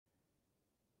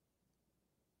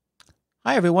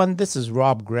Hi, everyone. This is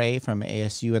Rob Gray from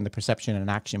ASU and the Perception and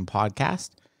Action podcast.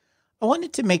 I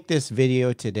wanted to make this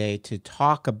video today to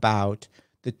talk about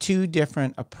the two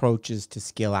different approaches to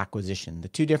skill acquisition, the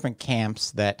two different camps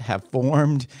that have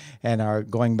formed and are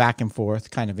going back and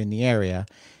forth kind of in the area.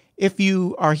 If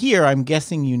you are here, I'm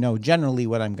guessing you know generally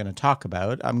what I'm going to talk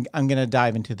about. I'm going to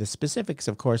dive into the specifics,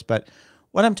 of course, but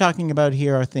what I'm talking about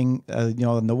here are things,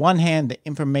 on the one hand, the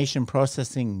information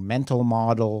processing mental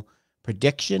model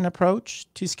prediction approach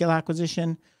to skill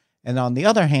acquisition, and on the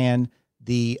other hand,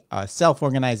 the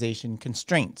self-organization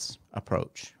constraints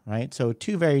approach, right? So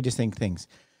two very distinct things.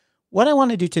 What I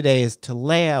want to do today is to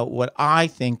lay out what I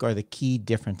think are the key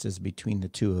differences between the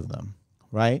two of them,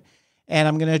 right? And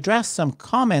I'm going to address some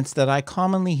comments that I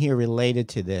commonly hear related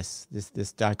to this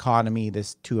dichotomy,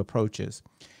 this two approaches.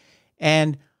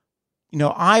 And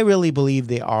I really believe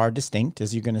they are distinct,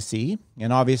 as you're going to see.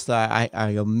 And obviously, I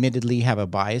admittedly have a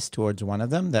bias towards one of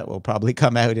them that will probably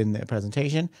come out in the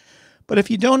presentation. But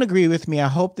if you don't agree with me, I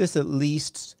hope this at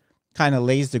least kind of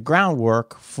lays the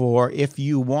groundwork for if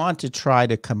you want to try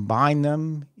to combine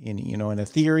them in a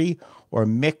theory or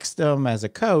mix them as a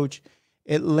coach,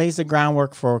 it lays the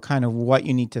groundwork for kind of what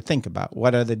you need to think about.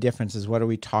 What are the differences? What are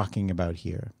we talking about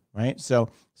here, right? So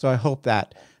I hope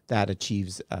that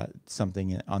achieves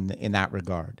something in that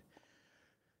regard.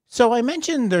 So I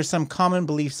mentioned there's some common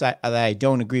beliefs that I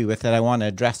don't agree with that I want to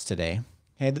address today.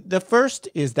 Okay, the first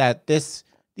is that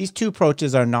these two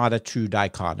approaches are not a true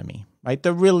dichotomy, right?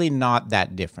 They're really not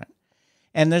that different.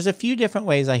 And there's a few different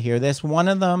ways I hear this. One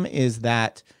of them is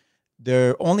that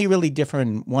they're only really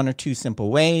different in one or two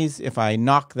simple ways. If I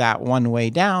knock that one way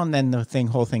down, then the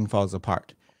whole thing falls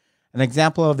apart. An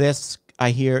example of this I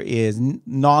hear is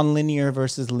nonlinear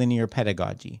versus linear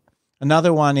pedagogy.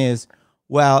 Another one is,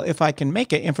 well, if I can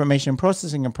make an information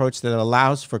processing approach that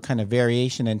allows for kind of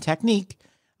variation in technique,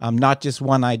 not just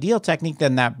one ideal technique,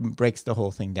 then that breaks the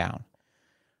whole thing down.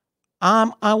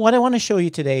 What I want to show you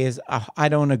today is I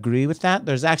don't agree with that.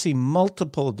 There's actually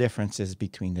multiple differences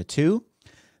between the two.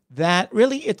 That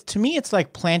really, to me, it's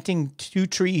like planting two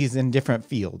trees in different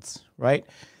fields, right?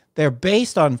 They're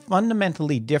based on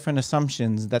fundamentally different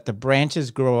assumptions that the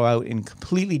branches grow out in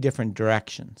completely different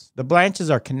directions. The branches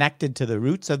are connected to the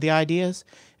roots of the ideas,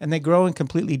 and they grow in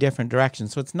completely different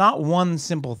directions. So it's not one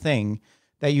simple thing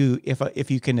that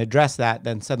if you can address that,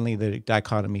 then suddenly the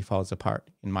dichotomy falls apart,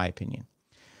 in my opinion.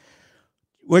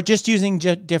 We're just using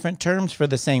different terms for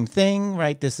the same thing,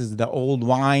 right? This is the old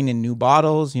wine in new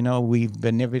bottles. We've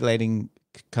been manipulating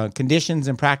conditions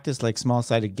in practice like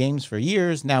small-sided games for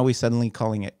years. Now we suddenly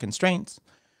calling it constraints.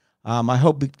 I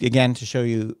hope, again, to show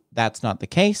you that's not the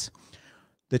case.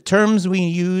 The terms we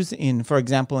use for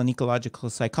example, in ecological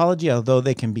psychology, although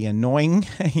they can be annoying,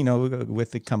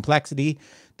 with the complexity,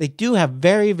 they do have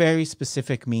very, very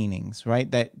specific meanings, right?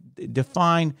 That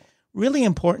define really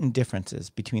important differences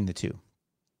between the two.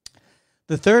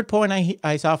 The third point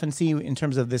I often see in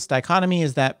terms of this dichotomy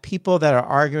is that people that are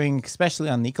arguing, especially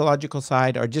on the ecological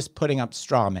side, are just putting up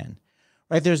straw men,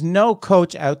 right? There's no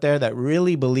coach out there that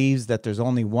really believes that there's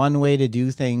only one way to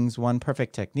do things, one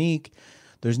perfect technique.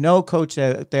 There's no coach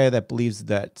out there that believes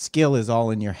that skill is all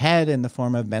in your head in the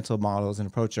form of mental models and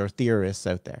approach, or theorists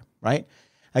out there, right?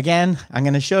 Again, I'm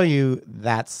going to show you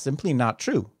that's simply not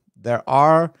true. There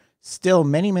are still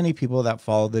many, many people that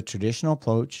follow the traditional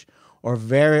approach or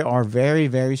very,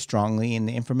 very strongly in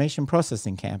the information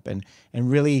processing camp and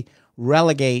really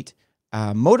relegate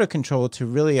motor control to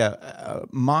really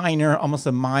almost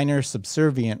a minor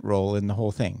subservient role in the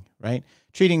whole thing, right?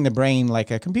 Treating the brain like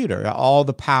a computer. All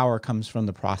the power comes from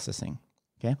the processing,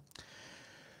 okay?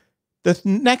 The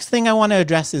next thing I want to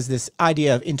address is this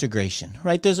idea of integration,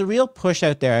 right? There's a real push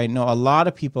out there. I know a lot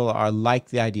of people are like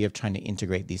the idea of trying to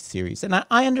integrate these theories. And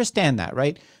I understand that,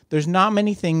 right? There's not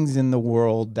many things in the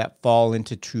world that fall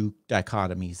into true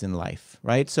dichotomies in life,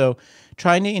 right? So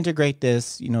trying to integrate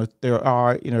this,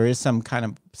 there is some kind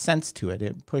of sense to it.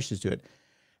 It pushes to it.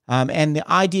 And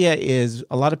the idea is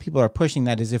a lot of people are pushing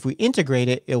that is if we integrate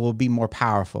it, it will be more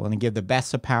powerful and give the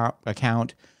best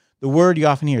account. The word you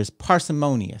often hear is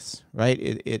parsimonious, right?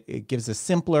 It gives a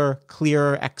simpler,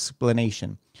 clearer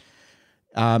explanation.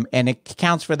 And it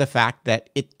accounts for the fact that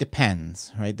it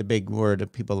depends, right? The big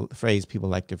phrase people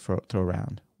like to throw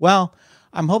around. Well,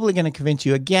 I'm hopefully going to convince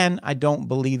you again, I don't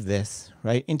believe this,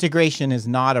 right? Integration is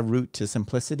not a route to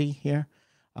simplicity here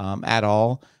at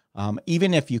all.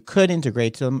 Even if you could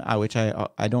integrate them, which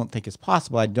I don't think is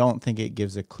possible, I don't think it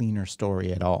gives a cleaner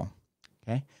story at all,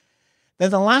 okay? Then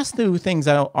the last two things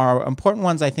are important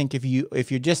ones, I think, if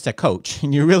you're just a coach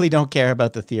and you really don't care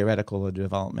about the theoretical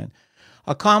development.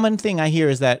 A common thing I hear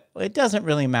is that it doesn't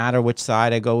really matter which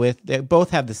side I go with. They both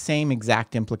have the same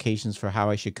exact implications for how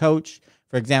I should coach.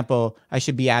 For example, I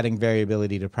should be adding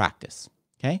variability to practice.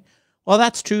 Okay. Well,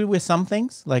 that's true with some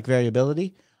things like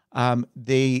variability.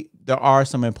 There are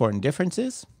some important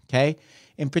differences. Okay.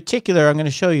 In particular, I'm going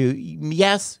to show you,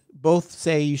 yes, both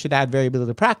say you should add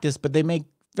variability to practice, but they make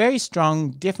very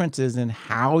strong differences in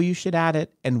how you should add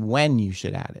it and when you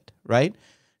should add it, right?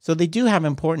 So they do have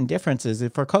important differences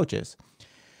for coaches.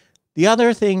 The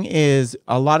other thing is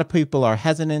a lot of people are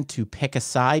hesitant to pick a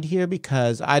side here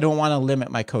because I don't want to limit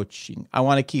my coaching. I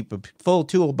want to keep a full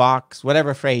toolbox,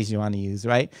 whatever phrase you want to use,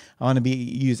 right? I want to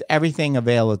use everything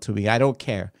available to me. I don't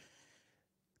care.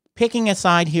 Picking a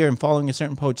side here and following a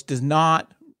certain approach does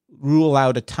not rule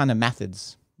out a ton of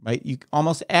methods, right?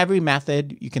 Almost every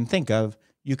method you can think of,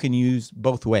 you can use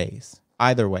both ways,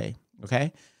 either way,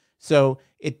 okay? So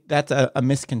that's a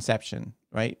misconception,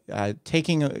 right?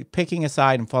 Picking a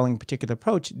side and following a particular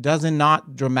approach does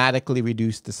not dramatically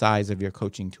reduce the size of your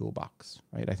coaching toolbox,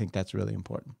 right? I think that's really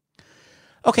important.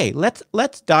 Okay,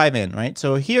 let's dive in, right?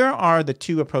 So here are the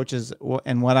two approaches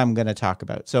and what I'm going to talk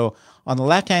about. So on the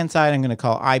left-hand side, I'm going to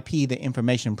call IP the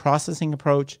information processing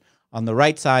approach. On the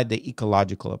right side, the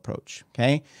ecological approach,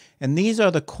 okay? And these are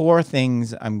the core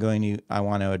things I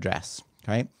want to address,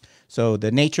 okay? So the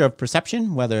nature of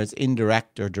perception, whether it's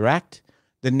indirect or direct,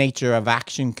 the nature of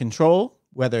action control,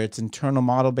 whether it's internal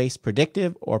model-based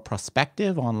predictive or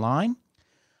prospective online,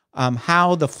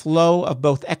 how the flow of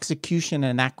both execution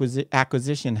and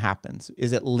acquisition happens.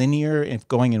 Is it linear if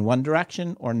going in one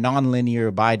direction or nonlinear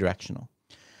or bidirectional?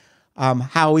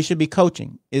 How we should be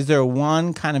coaching. Is there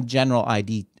one kind of general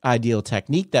ideal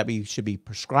technique that we should be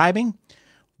prescribing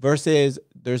versus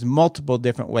there's multiple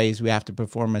different ways we have to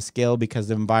perform a skill because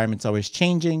the environment's always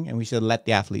changing and we should let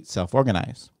the athlete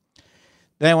self-organize.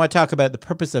 Then I want to talk about the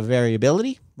purpose of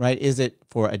variability, right? Is it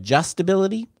for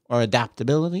adjustability or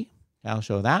adaptability? I'll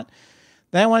show that.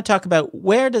 Then I want to talk about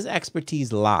where does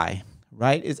expertise lie,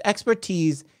 right? Is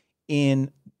expertise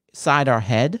inside our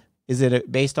head? Is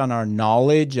it based on our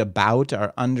knowledge about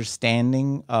our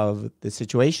understanding of the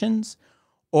situations?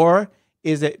 Or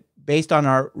is it based on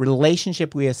our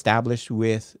relationship we established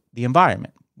with the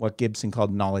environment, what Gibson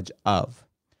called knowledge of?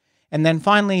 And then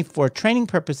finally, for training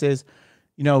purposes,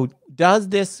 does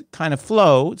this kind of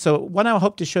flow? So what I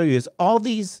hope to show you is all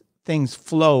these things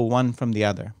flow one from the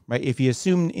other, right? If you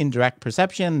assume indirect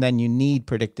perception, then you need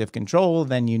predictive control,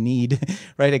 then you need,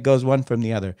 right? It goes one from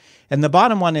the other. And the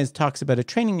bottom one talks about a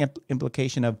training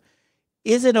implication of,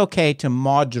 is it okay to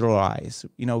modularize,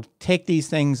 take these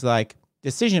things like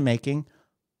decision-making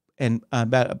and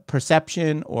about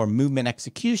perception or movement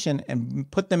execution and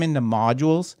put them into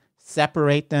modules,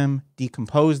 separate them,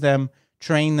 decompose them,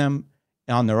 train them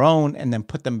on their own, and then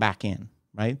put them back in,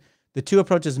 right? The two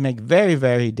approaches make very,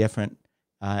 very different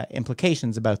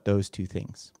implications about those two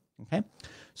things, okay?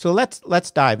 So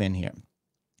let's dive in here.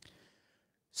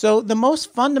 So the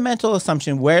most fundamental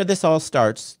assumption where this all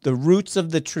starts, the roots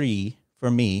of the tree for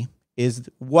me, is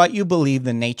what you believe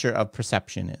the nature of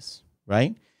perception is,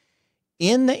 right?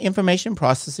 In the information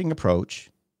processing approach,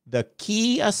 the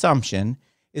key assumption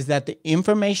is that the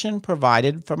information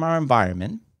provided from our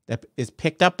environment that is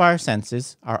picked up by our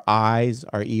senses, our eyes,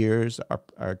 our ears,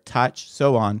 our touch,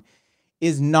 so on,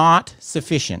 is not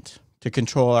sufficient to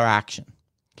control our action,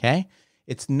 okay?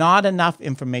 It's not enough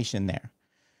information there.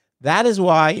 That is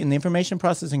why in the information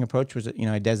processing approach, which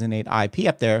I designate IP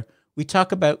up there, we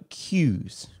talk about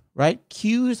cues, right?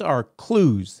 Cues are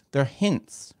clues, they're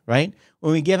hints, right?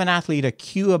 When we give an athlete a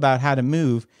cue about how to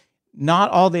move,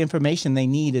 not all the information they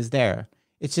need is there.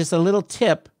 It's just a little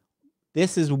tip.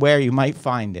 This is where you might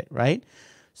find it, right?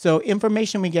 So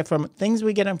information we get from things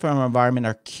we get from our environment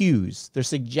are cues. They're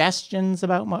suggestions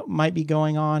about what might be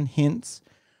going on, hints.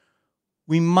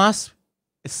 We must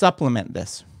supplement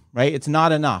this, right? It's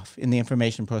not enough in the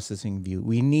information processing view.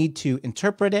 We need to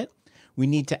interpret it. We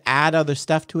need to add other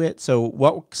stuff to it. So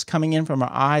what's coming in from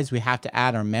our eyes, we have to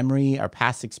add our memory, our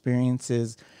past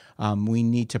experiences. We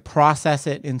need to process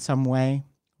it in some way,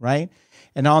 right?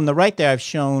 And on the right there, I've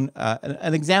shown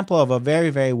an example of a very,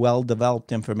 very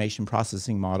well-developed information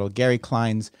processing model, Gary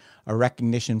Klein's a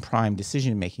recognition prime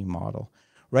decision-making model,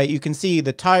 right? You can see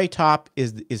the top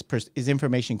is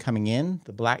information coming in,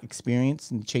 the black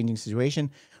experience and changing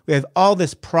situation. We have all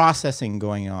this processing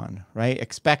going on, right?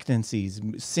 Expectancies,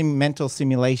 mental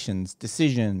simulations,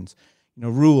 decisions,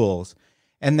 rules.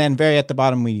 And then very at the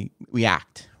bottom, we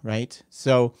act, right?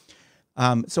 So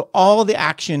all the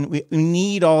action, we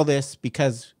need all this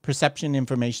because perception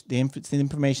information, the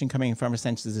information coming from our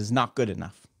senses is not good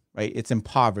enough, right? It's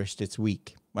impoverished, it's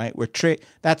weak, right?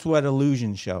 That's what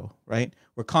illusions show, right?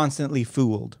 We're constantly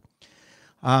fooled.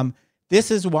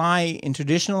 This is why in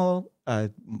traditional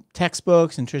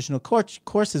textbooks and traditional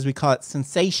courses, we call it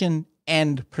sensation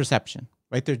and perception,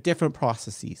 right? They're different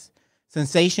processes.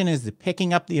 Sensation is the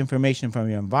picking up the information from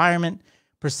your environment.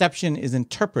 Perception is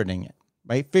interpreting it,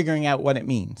 right? Figuring out what it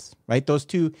means, right? Those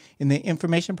two, in the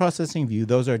information processing view,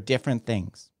 those are different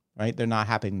things, right? They're not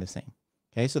happening the same.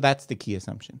 Okay, so that's the key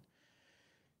assumption.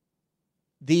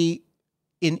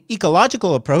 In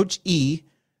ecological approach, E,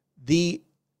 the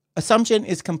assumption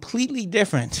is completely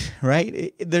different,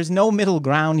 right? There's no middle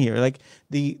ground here. Like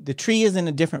the tree is in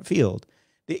a different field.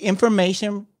 The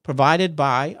information provided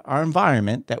by our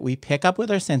environment that we pick up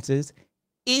with our senses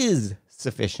is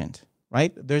sufficient,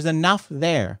 right? There's enough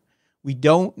there. We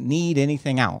don't need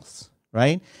anything else,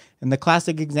 right? And the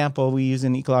classic example we use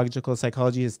in ecological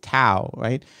psychology is tau,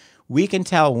 right? We can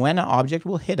tell when an object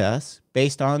will hit us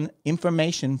based on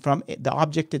information from the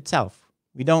object itself.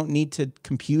 We don't need to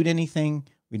compute anything.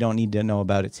 We don't need to know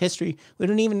about its history. We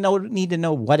don't even need to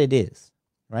know what it is,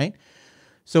 right?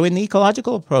 So in the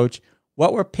ecological approach,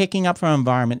 what we're picking up from our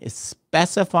environment is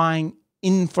specifying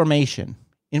information.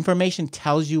 Information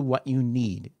tells you what you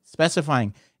need.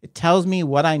 Specifying, it tells me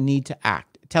what I need to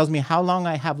act. It tells me how long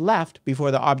I have left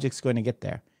before the object's going to get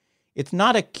there. It's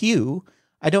not a cue.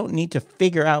 I don't need to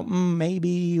figure out,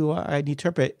 maybe I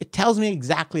interpret. It tells me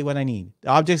exactly what I need. The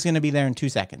object's going to be there in 2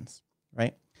 seconds,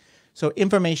 right? So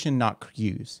information, not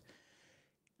cues.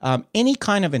 Any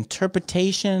kind of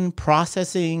interpretation,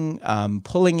 processing,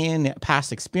 pulling in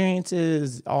past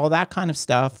experiences, all that kind of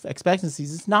stuff,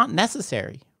 expectancies, is not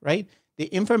necessary, right? The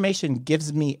information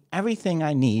gives me everything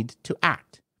I need to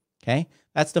act, okay?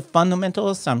 That's the fundamental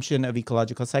assumption of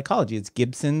ecological psychology. It's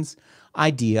Gibson's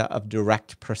idea of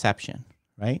direct perception,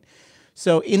 right?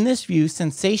 So in this view,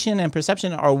 sensation and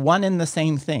perception are one and the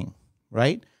same thing,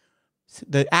 right?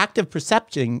 The act of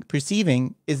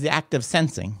perceiving is the act of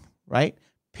sensing, right?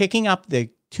 Picking up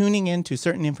tuning into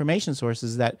certain information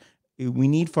sources that we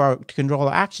need to control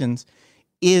our actions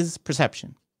is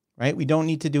perception, right? We don't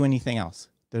need to do anything else.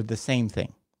 They're the same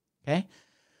thing, okay?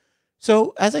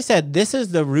 So as I said, this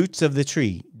is the roots of the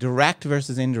tree, direct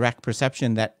versus indirect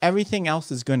perception that everything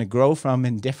else is going to grow from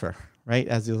and differ, right?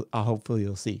 As hopefully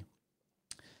you'll see.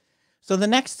 So the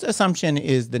next assumption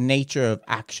is the nature of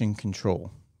action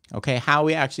control, okay? How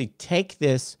we actually take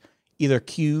this, either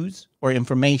cues or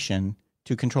information,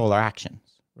 to control our actions,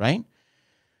 right?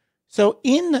 So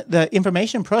in the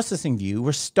information processing view,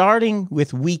 we're starting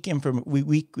with weak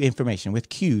information, with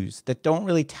cues that don't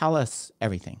really tell us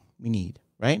everything we need,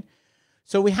 right?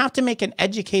 So we have to make an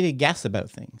educated guess about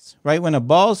things, right? When a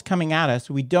ball's coming at us,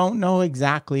 we don't know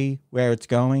exactly where it's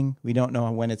going. We don't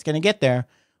know when it's going to get there.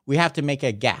 We have to make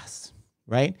a guess,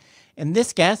 right? And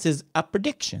this guess is a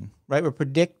prediction, right? We're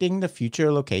predicting the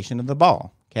future location of the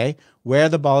ball, okay? Where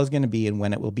the ball is going to be and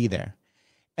when it will be there.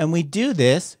 And we do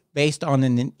this based on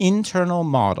an internal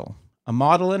model, a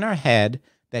model in our head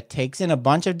that takes in a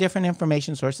bunch of different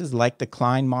information sources, like the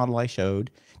Klein model I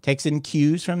showed, takes in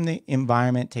cues from the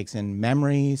environment, takes in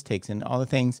memories, takes in all the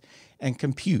things, and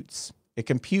computes. It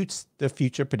computes the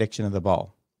future prediction of the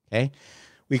ball, okay?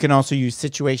 We can also use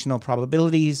situational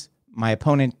probabilities. My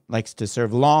opponent likes to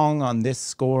serve long on this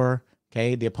score,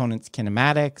 okay? The opponent's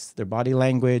kinematics, their body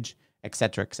language, et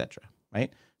cetera,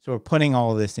 right? So we're putting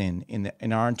all of this in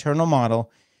our internal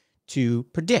model to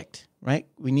predict, right?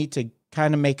 We need to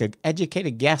kind of make an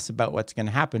educated guess about what's going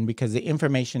to happen because the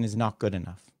information is not good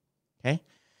enough, okay?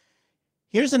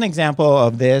 Here's an example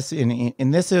of this.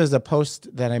 And this is a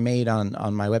post that I made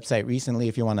on my website recently.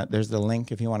 If you want to, there's the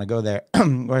link if you want to go there.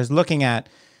 Where I was looking at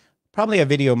probably a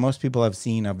video most people have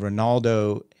seen of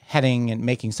Ronaldo heading and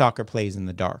making soccer plays in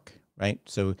the dark, right?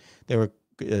 So they were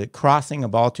crossing a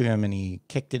ball to him and he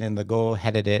kicked it in the goal,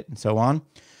 headed it, and so on.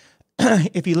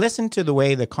 If you listen to the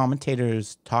way the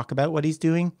commentators talk about what he's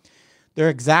doing, they're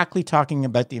exactly talking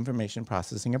about the information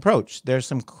processing approach. There's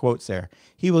some quotes there.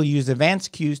 He will use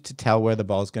advanced cues to tell where the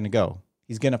ball is going to go.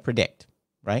 He's going to predict,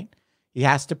 right? He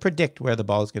has to predict where the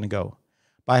ball is going to go.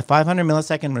 By 500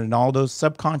 millisecond, Ronaldo's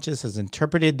subconscious has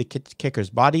interpreted the kicker's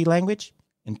body language,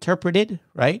 interpreted,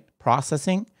 right?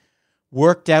 Processing,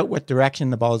 worked out what direction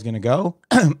the ball is going to go.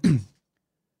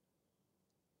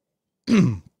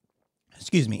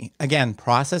 Excuse me. Again,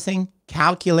 processing,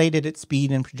 calculated its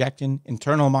speed and projection,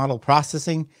 internal model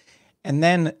processing. And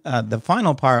then the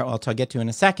final part I'll get to in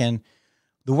a second,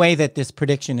 the way that this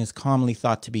prediction is commonly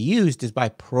thought to be used is by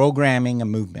programming a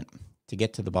movement to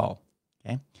get to the ball,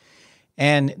 okay?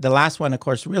 And the last one, of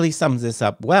course, really sums this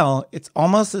up well. It's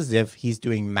almost as if he's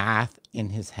doing math in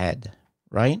his head,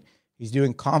 right? He's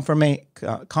doing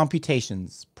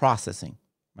computations, processing,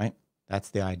 right?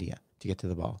 That's the idea, to get to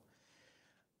the ball.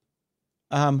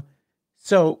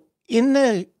 So in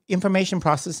the information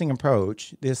processing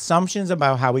approach, the assumptions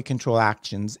about how we control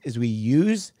actions is we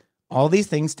use all these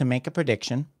things to make a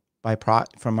prediction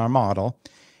from our model,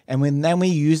 and then we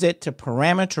use it to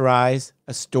parameterize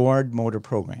a stored motor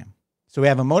program. So we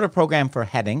have a motor program for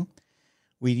heading.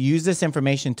 We use this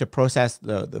information to process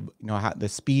the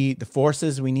speed, the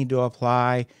forces we need to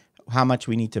apply, how much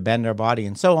we need to bend our body,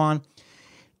 and so on.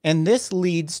 And this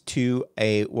leads to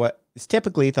what is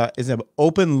typically thought is an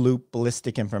open loop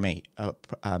ballistic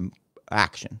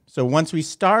action. So once we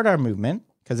start our movement,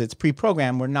 because it's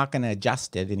pre-programmed, we're not going to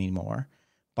adjust it anymore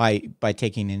by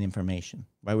taking in information.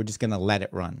 Right? We're just going to let it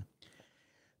run.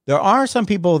 There are some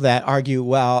people that argue,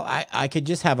 well, I could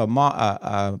just have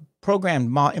a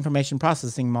programmed information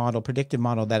processing model, predictive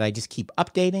model that I just keep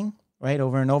updating, right,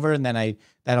 over and over, and then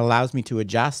that allows me to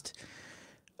adjust.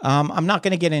 I'm not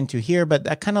going to get into here, but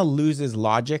that kind of loses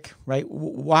logic, right?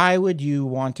 Why would you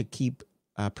want to keep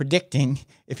predicting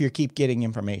if you keep getting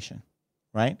information,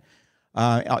 right?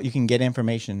 You can get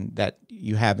information that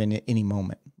you have in any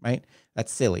moment, right?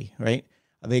 That's silly, right?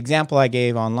 The example I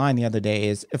gave online the other day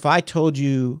is if I told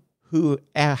you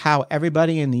how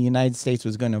everybody in the United States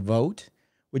was going to vote,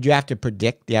 would you have to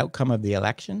predict the outcome of the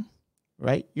election,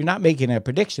 right? You're not making a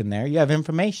prediction there. You have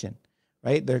information,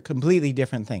 right? They're completely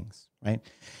different things, right?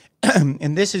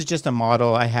 And this is just a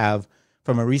model I have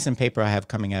from a recent paper I have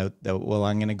coming out that, well,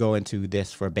 I'm going to go into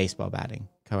this for baseball batting,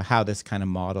 how this kind of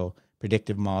model,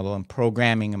 predictive model, and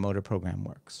programming a motor program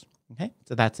works. Okay,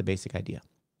 so that's the basic idea.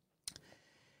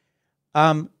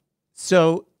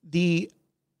 So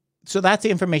that's the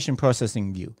information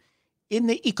processing view. In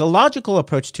the ecological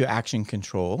approach to action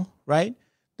control, right,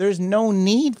 there's no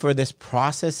need for this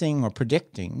processing or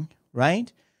predicting,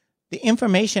 right? The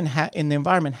information in the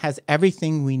environment has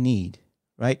everything we need,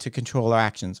 right, to control our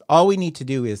actions. All we need to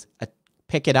do is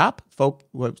pick it up,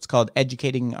 what's called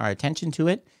educating our attention to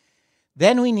it.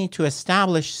 Then we need to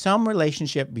establish some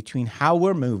relationship between how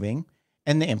we're moving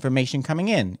and the information coming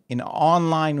in an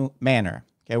online manner.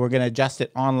 Okay, we're going to adjust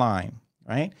it online,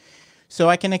 right? So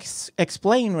I can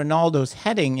explain Ronaldo's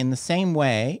heading in the same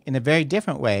way, in a very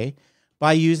different way,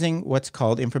 by using what's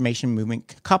called information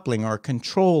movement coupling or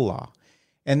control law.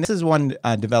 And this is one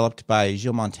developed by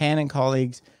Gilles Montan and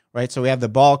colleagues, right? So we have the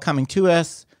ball coming to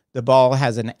us. The ball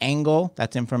has an angle,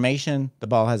 that's information. The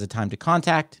ball has a time to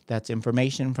contact, that's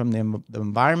information from the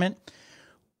environment.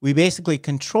 We basically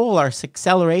control our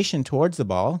acceleration towards the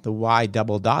ball, the Y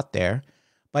double dot there,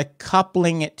 by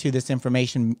coupling it to this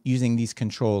information using these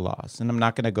control laws. And I'm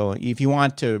not going to go, if you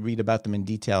want to read about them in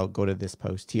detail, go to this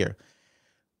post here.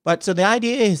 But so the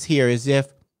idea is here is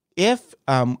if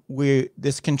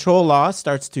this control law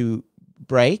starts to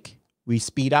break, we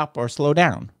speed up or slow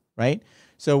down, right?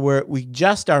 So we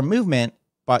adjust our movement,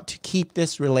 but to keep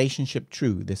this relationship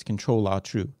true, this control law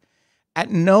true.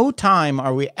 At no time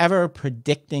are we ever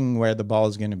predicting where the ball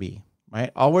is going to be, right?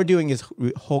 All we're doing is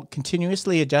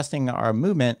continuously adjusting our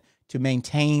movement to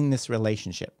maintain this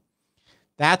relationship.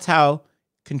 That's how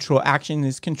action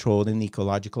is controlled in the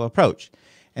ecological approach.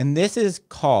 And this is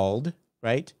called,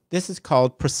 right? This is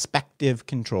called prospective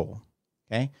control,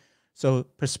 okay? So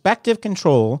prospective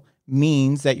control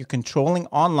means that you're controlling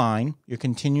online, you're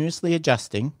continuously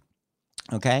adjusting,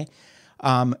 okay?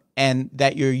 And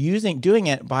that you're doing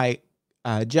it by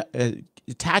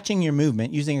attaching your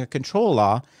movement using a control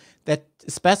law that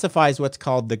specifies what's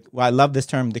called I love this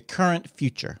term, the current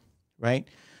future, right?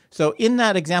 So in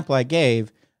that example I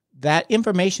gave, that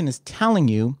information is telling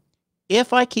you,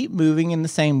 if I keep moving in the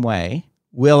same way,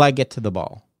 will I get to the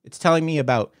ball? It's telling me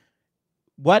about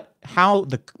how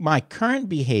my current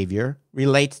behavior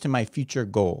relates to my future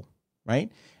goal,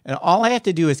 right? And all I have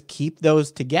to do is keep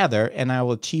those together and I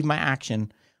will achieve my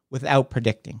action without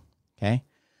predicting, okay?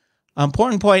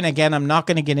 Important point, again, I'm not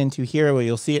going to get into here, where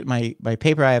you'll see it in my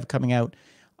paper I have coming out.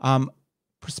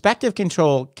 Prospective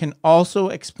control can also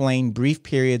explain brief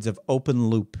periods of open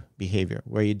loop behavior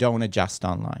where you don't adjust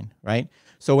online, right?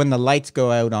 So when the lights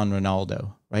go out on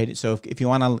Ronaldo, right? So if you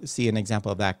want to see an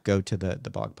example of that, go to the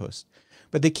blog post.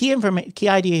 But the key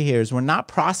idea here is we're not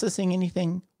processing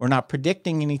anything, we're not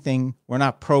predicting anything, we're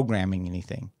not programming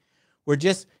anything. We're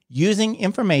just using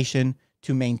information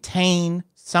to maintain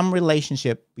some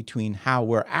relationship between how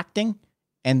we're acting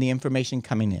and the information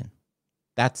coming in.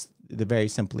 That's very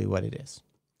simply what it is.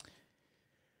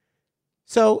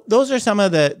 So those are some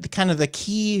of the kind of the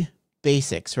key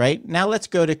basics, right? Now let's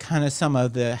go to kind of some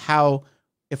of how,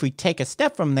 if we take a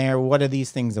step from there, what do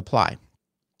these things apply?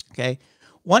 Okay.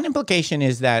 One implication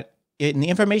is that in the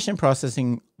information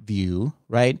processing view,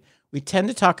 right, we tend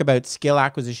to talk about skill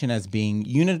acquisition as being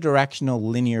unidirectional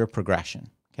linear progression,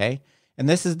 okay? And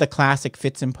this is the classic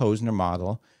Fitz and Posner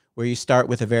model, where you start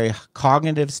with a very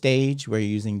cognitive stage where you're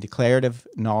using declarative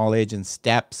knowledge and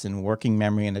steps and working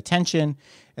memory and attention,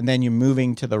 and then you're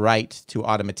moving to the right to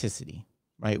automaticity,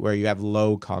 right, where you have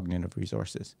low cognitive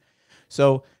resources.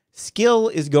 So skill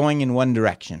is going in one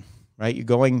direction, right? You're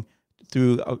going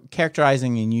through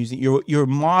characterizing and using, your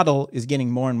model is getting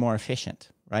more and more efficient,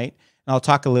 right? And I'll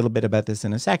talk a little bit about this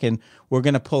in a second. We're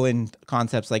going to pull in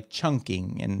concepts like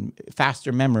chunking and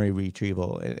faster memory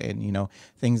retrieval and you know,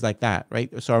 things like that,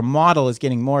 right? So our model is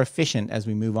getting more efficient as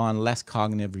we move on, less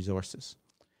cognitive resources.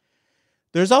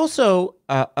 There's also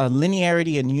a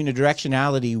linearity and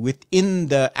unidirectionality within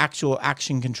the actual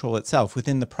action control itself,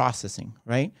 within the processing,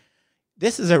 right?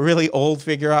 This is a really old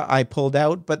figure I pulled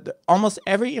out, but almost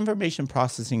every information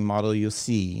processing model you'll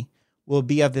see will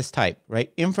be of this type,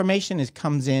 right? Information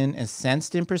comes in as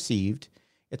sensed and perceived.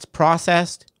 It's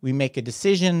processed. We make a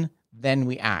decision, then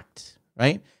we act,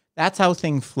 right? That's how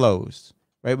things flows,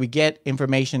 right? We get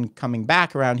information coming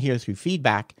back around here through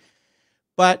feedback.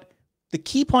 But the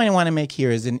key point I want to make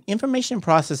here is in information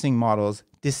processing models,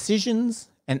 decisions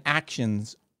and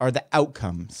actions are the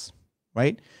outcomes,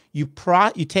 right? You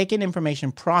take in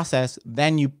information, process,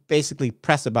 then you basically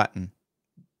press a button.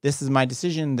 This is my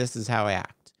decision. This is how I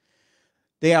act.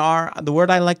 They are, the word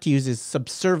I like to use is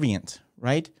subservient,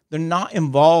 right? They're not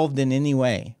involved in any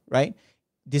way, right?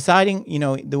 Deciding, you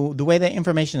know, the way that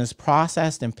information is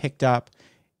processed and picked up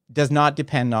does not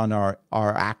depend on our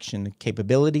action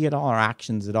capability at all, our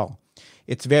actions at all.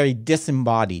 It's very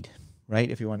disembodied, right?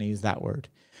 If you want to use that word.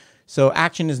 So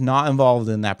action is not involved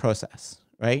in that process,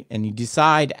 right? And you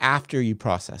decide after you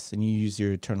process and you use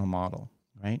your internal model,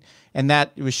 right? And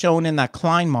that was shown in that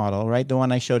Klein model, right? The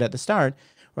one I showed at the start,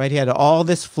 right? He had all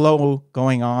this flow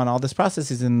going on, all this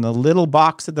processes in the little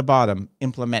box at the bottom,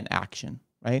 implement action,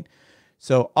 right?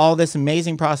 So all this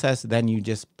amazing process, then you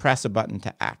just press a button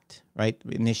to act, right?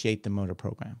 Initiate the motor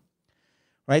program,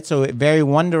 right? So very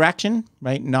one direction,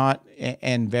 right? Not,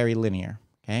 and very linear,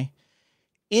 okay?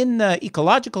 In the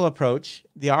ecological approach,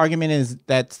 the argument is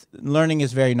that learning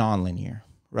is very nonlinear,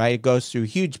 right? It goes through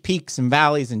huge peaks and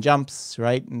valleys and jumps,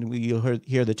 right? And you'll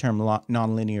hear the term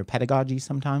nonlinear pedagogy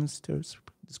sometimes to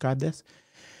describe this.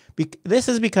 This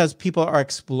is because people are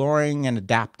exploring and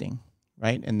adapting,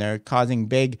 right? And they're causing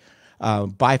big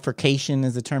bifurcation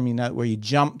is the term, you know, where you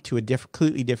jump to a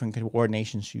completely different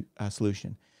coordination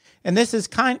solution. And this is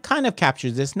kind of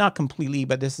captures this, not completely,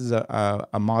 but this is a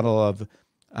model of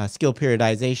skill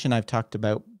periodization I've talked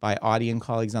about by Audie and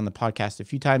colleagues on the podcast a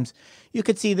few times. You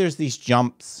could see there's these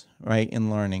jumps, right, in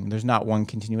learning. There's not one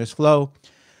continuous flow.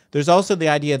 There's also the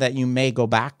idea that you may go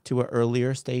back to an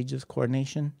earlier stage of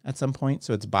coordination at some point,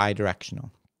 so it's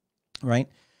bidirectional, right?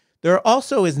 There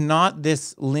also is not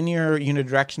this linear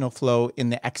unidirectional flow in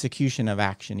the execution of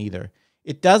action either.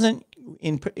 It doesn't,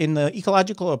 in the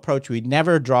ecological approach, we'd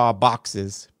never draw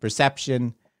boxes,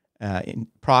 perception, in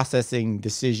processing,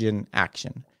 decision,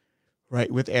 action,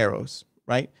 right, with arrows,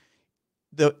 right?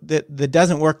 That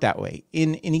doesn't work that way.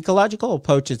 In ecological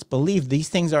approach, it's believed these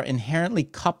things are inherently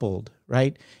coupled,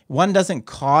 right? One doesn't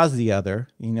cause the other.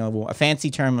 You know, a fancy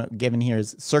term given here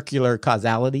is circular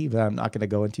causality, but I'm not going to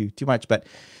go into too much. But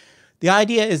the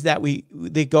idea is that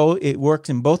it works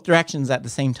in both directions at the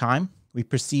same time. We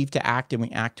perceive to act and we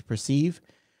act to perceive.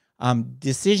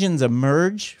 Decisions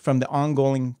emerge from the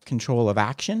ongoing control of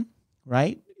action,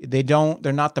 right? They're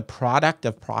not the product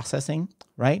of processing,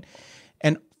 right?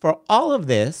 And for all of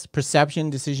this, perception,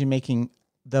 decision-making,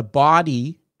 the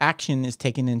body action is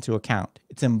taken into account.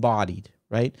 It's embodied,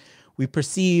 right? We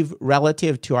perceive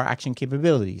relative to our action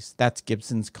capabilities. That's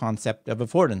Gibson's concept of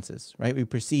affordances, right? We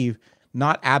perceive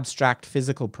not abstract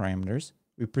physical parameters.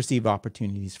 We perceive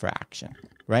opportunities for action,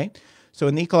 right? So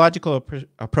in the ecological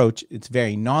approach, it's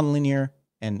very nonlinear,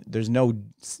 and there's no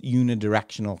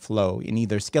unidirectional flow in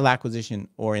either skill acquisition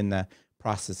or in the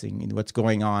processing, in what's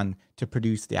going on to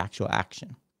produce the actual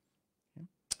action.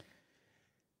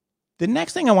 The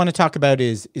next thing I want to talk about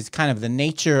is kind of the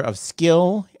nature of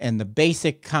skill and the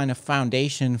basic kind of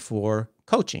foundation for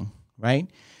coaching, right?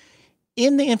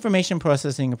 In the information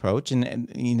processing approach,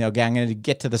 and you know, again, I'm going to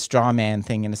get to the straw man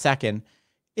thing in a second,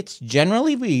 it's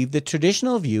generally believed, the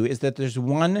traditional view is that there's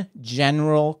one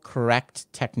general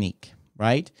correct technique,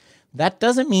 right? That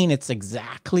doesn't mean it's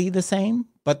exactly the same,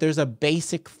 but there's a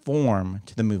basic form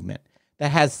to the movement that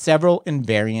has several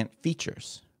invariant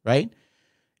features, right?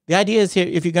 The idea is here,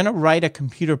 if you're going to write a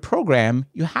computer program,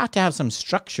 you have to have some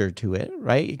structure to it,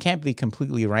 right? It can't be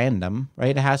completely random,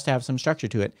 right? It has to have some structure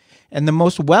to it. And the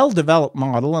most well-developed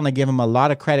model, and I give them a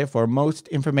lot of credit for, most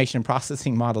information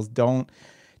processing models don't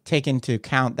take into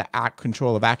account the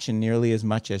control of action nearly as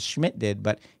much as Schmidt did,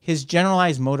 but his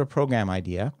generalized motor program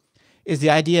idea is the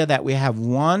idea that we have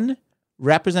one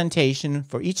representation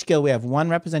for each skill. We have one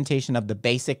representation of the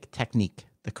basic technique,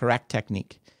 the correct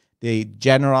technique, the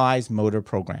generalized motor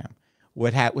program,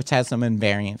 which has some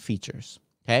invariant features.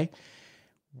 Okay.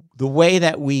 The way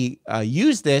that we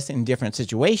use this in different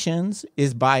situations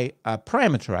is by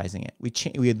parameterizing it.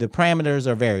 The parameters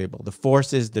are variable: the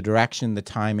forces, the direction, the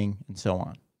timing, and so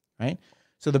on. Right.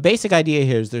 So the basic idea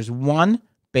here is there's one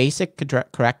basic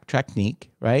correct technique,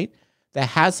 right, that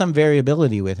has some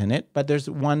variability within it, but there's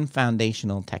one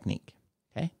foundational technique.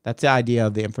 Okay, that's the idea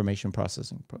of the information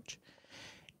processing approach.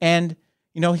 And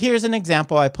here's an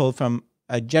example I pulled from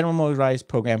a general motorized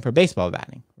program for baseball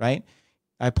batting. Right.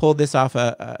 I pulled this off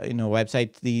a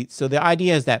website. So the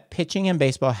idea is that pitching in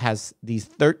baseball has these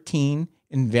 13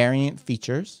 invariant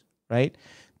features, right?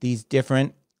 These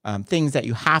different things that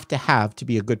you have to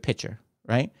be a good pitcher,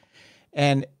 right?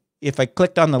 And if I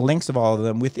clicked on the links of all of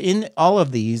them, within all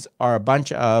of these are a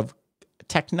bunch of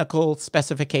technical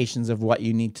specifications of what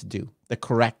you need to do, the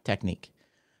correct technique.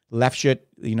 Left shoot,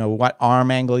 what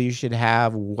arm angle you should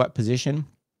have, what position.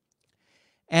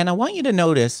 And I want you to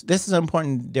notice, this is an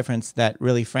important difference that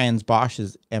really Franz Bosch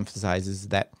emphasizes,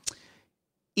 that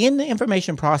in the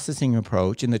information processing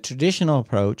approach, in the traditional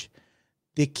approach,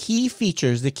 the key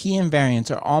features, the key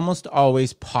invariants are almost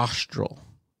always postural.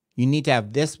 You need to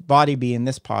have this body be in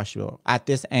this posture, at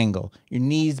this angle, your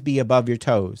knees be above your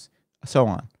toes, so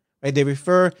on. Right? They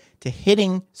refer to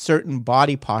hitting certain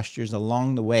body postures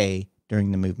along the way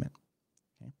during the movement.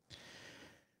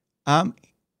 Okay.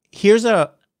 Here's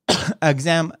a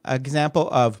example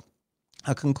of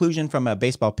a conclusion from a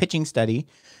baseball pitching study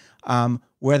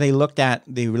where they looked at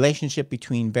the relationship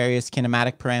between various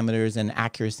kinematic parameters and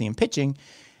accuracy in pitching.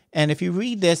 And if you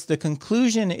read this, the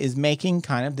conclusion is making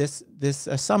kind of this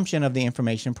assumption of the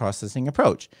information processing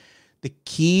approach. The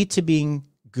key to being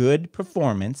good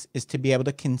performance is to be able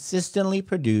to consistently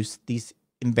produce these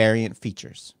invariant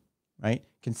features, right?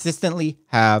 Consistently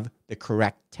have the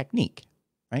correct technique,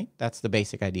 right? That's the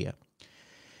basic idea.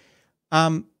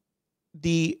 So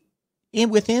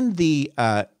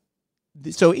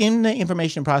in the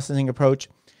information processing approach,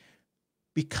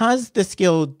 because the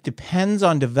skill depends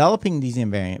on developing these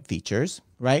invariant features,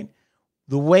 right?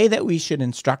 The way that we should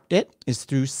instruct it is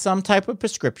through some type of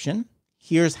prescription.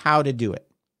 Here's how to do it,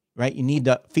 right? You need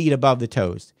the feet above the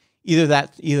toes. Either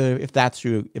if that's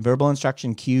through verbal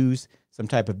instruction, cues, some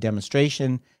type of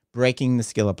demonstration, breaking the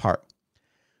skill apart.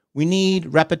 We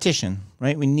need repetition,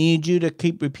 right? We need you to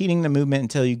keep repeating the movement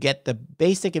until you get the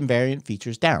basic invariant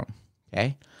features down,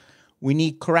 okay? We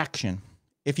need correction.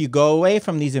 If you go away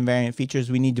from these invariant features,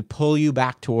 we need to pull you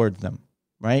back towards them,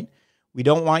 right? We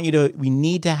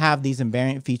need to have these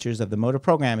invariant features of the motor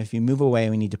program. If you move away,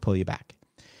 we need to pull you back.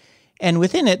 And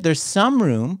within it, there's some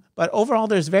room, but overall,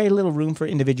 there's very little room for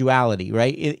individuality,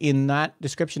 right? In that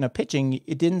description of pitching,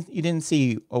 you didn't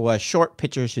see, a short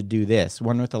pitcher should do this,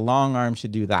 one with a long arm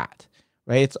should do that,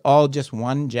 right? It's all just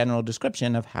one general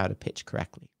description of how to pitch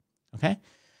correctly, okay?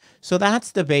 So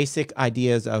that's the basic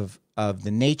ideas of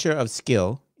the nature of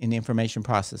skill in information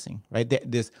processing, right?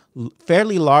 There's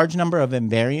fairly large number of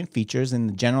invariant features in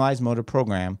the generalized motor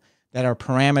program that are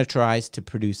parameterized to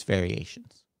produce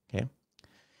variations, okay?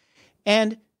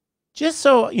 And just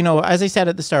so, as I said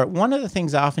at the start, one of the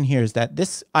things I often hear is that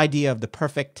this idea of the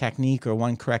perfect technique or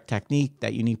one correct technique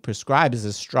that you need prescribed is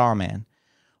a straw man.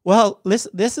 Well, this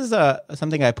is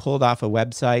something I pulled off a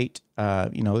website,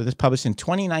 this was published in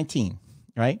 2019,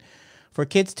 right? For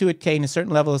kids to attain a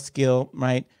certain level of skill,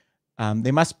 right,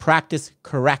 they must practice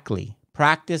correctly.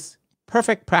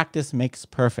 Perfect practice makes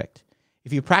perfect.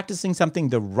 If you're practicing something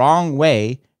the wrong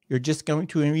way, you're just going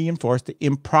to reinforce the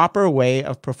improper way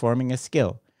of performing a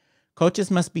skill. Coaches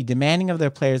must be demanding of their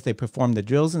players they perform the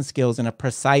drills and skills in a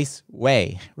precise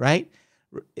way, right?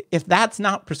 If that's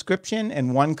not prescription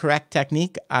and one correct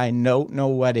technique, I don't know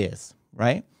what is,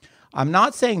 right? I'm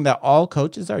not saying that all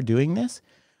coaches are doing this,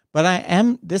 but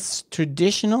this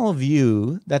traditional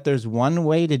view that there's one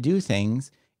way to do things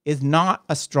is not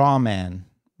a straw man,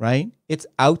 right? It's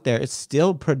out there. It's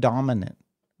still predominant,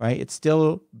 right? It's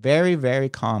still very, very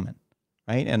common,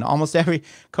 right? And almost every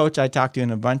coach I talk to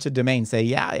in a bunch of domains say,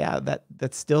 yeah,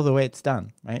 that's still the way it's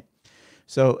done, right?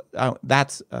 So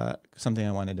that's something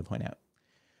I wanted to point out.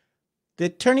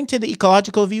 Turning to the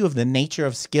ecological view of the nature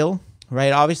of skill,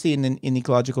 right? Obviously, in the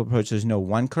ecological approach, there's no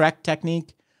one correct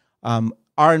technique.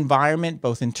 Our environment,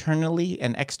 both internally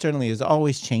and externally, is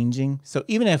always changing. So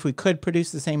even if we could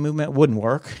produce the same movement, it wouldn't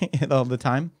work all the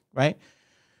time, right?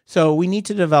 So we need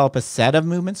to develop a set of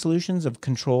movement solutions of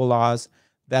control laws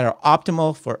that are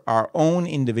optimal for our own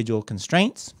individual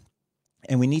constraints.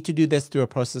 And we need to do this through a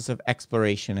process of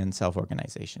exploration and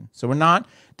self-organization. So we're not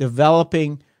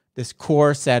developing this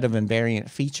core set of invariant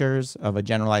features of a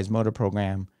generalized motor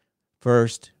program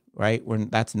first, right?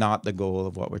 That's not the goal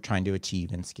of what we're trying to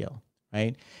achieve in skill,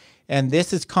 right? And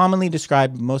this is commonly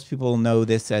described, most people know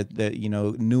this as the,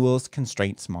 Newell's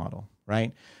constraints model,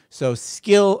 right? So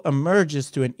skill emerges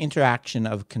through an interaction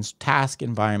of task,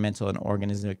 environmental, and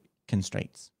organismic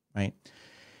constraints, right?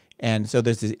 And so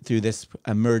through this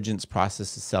emergence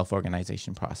process, the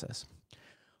self-organization process.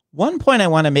 One point I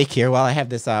want to make here while I have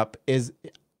this up is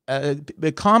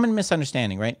the common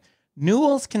misunderstanding, right?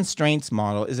 Newell's constraints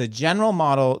model is a general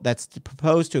model that's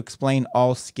proposed to explain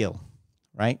all skill,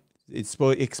 right? It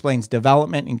explains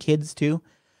development in kids too.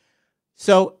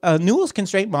 So Newell's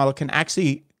constraint model can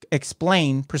actually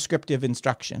explain prescriptive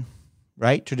instruction,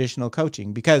 right? Traditional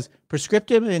coaching, because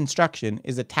prescriptive instruction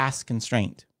is a task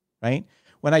constraint, right?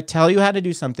 When I tell you how to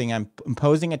do something, I'm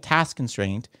imposing a task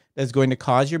constraint that's going to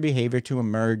cause your behavior to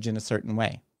emerge in a certain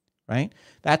way, right?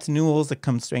 That's Newell's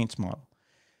constraints model.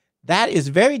 That is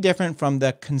very different from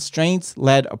the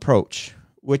constraints-led approach,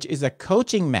 which is a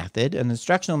coaching method, an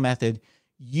instructional method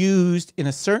used in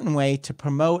a certain way to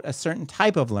promote a certain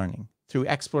type of learning through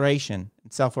exploration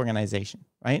and self-organization,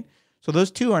 right? So those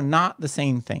two are not the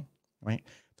same thing, right?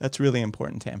 That's really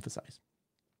important to emphasize.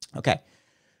 Okay,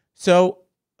 so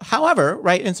however,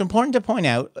 right, it's important to point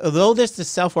out, although there's this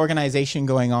self-organization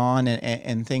going on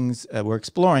and things we're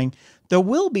exploring, there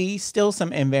will be still some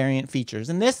invariant features.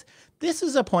 And this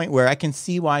is a point where I can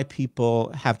see why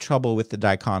people have trouble with the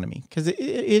dichotomy,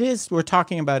 because we're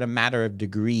talking about a matter of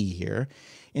degree here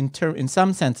in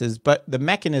some senses, but the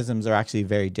mechanisms are actually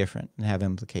very different and have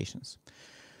implications.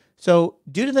 So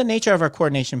due to the nature of our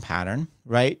coordination pattern,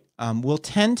 right, we'll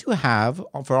tend to have,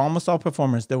 for almost all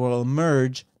performers, there will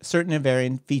emerge certain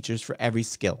invariant features for every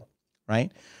skill,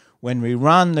 right? When we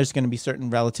run, there's going to be certain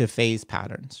relative phase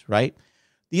patterns, right?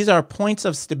 These are points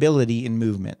of stability in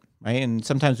movement, right? And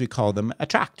sometimes we call them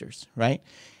attractors, right?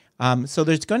 So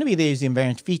there's going to be these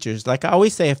invariant features. Like I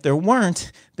always say, if there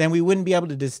weren't, then we wouldn't be able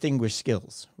to distinguish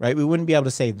skills, right? We wouldn't be able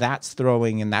to say that's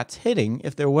throwing and that's hitting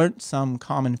if there weren't some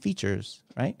common features,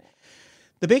 right?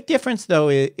 The big difference, though,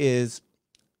 is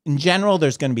in general,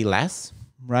 there's going to be less,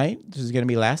 right? There's going to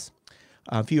be less,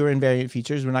 fewer invariant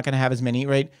features. We're not going to have as many,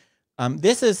 right?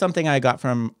 This is something I got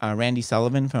from Randy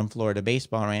Sullivan from Florida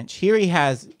Baseball Ranch. Here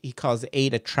he calls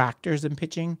 8 attractors in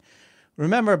pitching.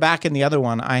 Remember back in the other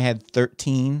one, I had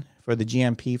 13 for the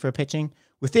GMP for pitching.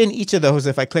 Within each of those,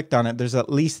 if I clicked on it, there's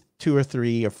at least 2 or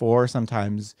 3 or 4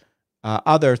 sometimes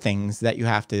other things that you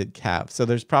have to have. So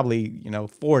there's probably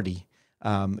 40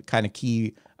 kind of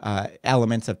key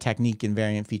elements of technique,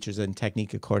 invariant features, and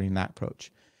technique according to that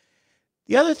approach.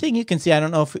 The other thing you can see, I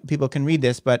don't know if people can read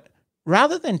this, but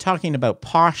rather than talking about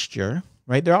posture,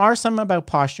 right, there are some about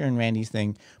posture in Randy's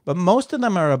thing, but most of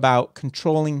them are about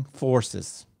controlling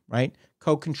forces, right,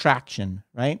 co-contraction,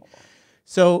 right?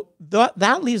 So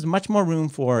that leaves much more room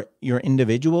for your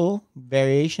individual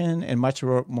variation and much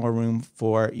more room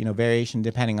for variation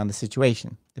depending on the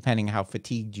situation, depending on how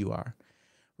fatigued you are.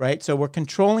 Right? So we're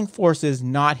controlling forces,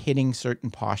 not hitting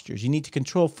certain postures. You need to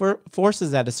control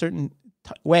forces at a certain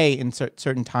way in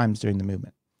certain times during the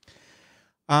movement.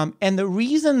 And the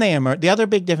reason they emerge, the other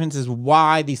big difference is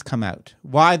why these come out,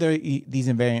 why these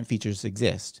invariant features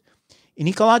exist. In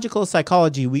ecological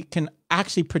psychology, we can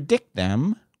actually predict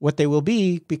them, what they will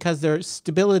be, because they're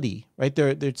stability, right?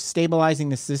 They're stabilizing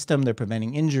the system, they're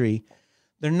preventing injury.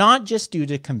 They're not just due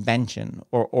to convention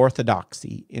or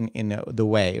orthodoxy in the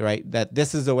way, right? That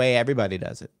this is the way everybody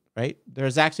does it, right?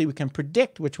 There's actually, we can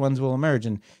predict which ones will emerge.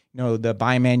 And, the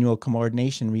bimanual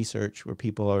coordination research where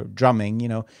people are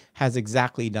drumming, has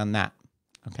exactly done that,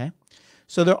 okay?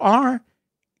 So there are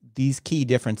these key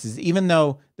differences, even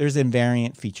though there's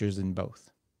invariant features in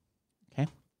both, okay?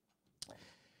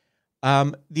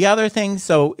 The other thing,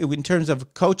 so in terms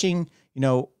of coaching,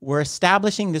 we're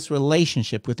establishing this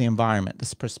relationship with the environment,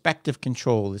 this perspective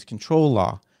control, this control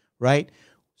law, right?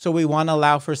 So we want to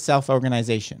allow for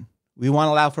self-organization. We want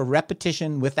to allow for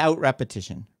repetition without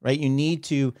repetition, right? You need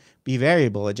to be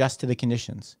variable, adjust to the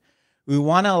conditions. We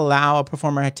want to allow a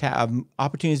performer to have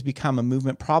opportunities to become a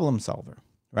movement problem solver,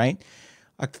 right?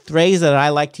 A phrase that I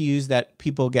like to use that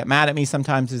people get mad at me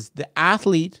sometimes is the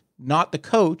athlete, not the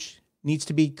coach, needs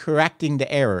to be correcting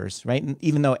the errors, right? And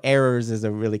even though errors is a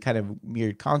really kind of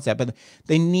weird concept, but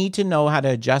they need to know how to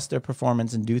adjust their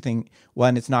performance and do things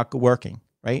when it's not working,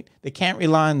 right? They can't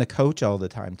rely on the coach all the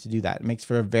time to do that. It makes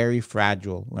for a very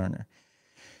fragile learner.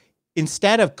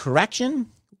 Instead of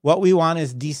correction, what we want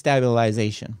is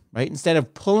destabilization, right? Instead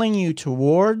of pulling you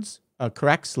towards a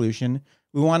correct solution,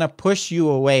 we want to push you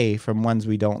away from ones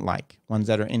we don't like, ones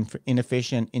that are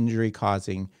inefficient, injury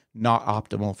causing, not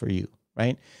optimal for you,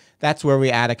 right? That's where we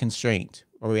add a constraint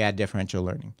or we add differential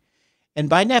learning. And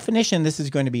by definition, this is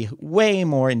going to be way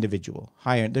more individual,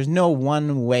 higher. There's no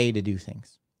one way to do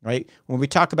things, right? When we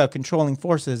talk about controlling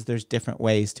forces, there's different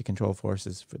ways to control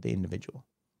forces for the individual.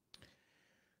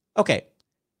 Okay,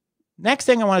 next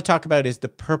thing I want to talk about is the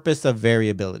purpose of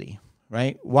variability,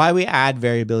 right? Why we add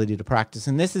variability to practice.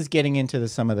 And this is getting into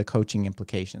some of the coaching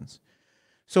implications.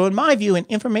 So in my view, an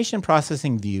information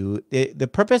processing view, the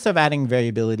purpose of adding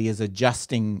variability is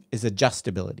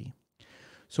adjustability.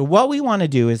 So what we want to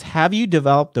do is have you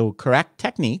develop the correct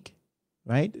technique,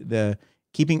 right? The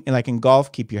keeping, like in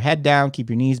golf, keep your head down, keep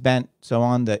your knees bent, so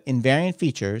on, the invariant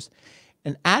features.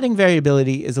 And adding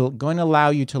variability is going to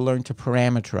allow you to learn to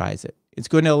parameterize it. It's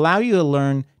going to allow you to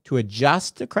learn to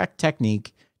adjust the correct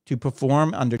technique to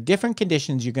perform under different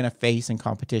conditions you're going to face in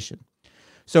competition.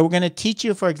 So we're going to teach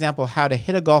you, for example, how to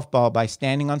hit a golf ball by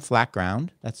standing on flat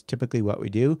ground. That's typically what we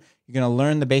do. You're going to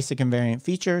learn the basic invariant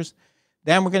features.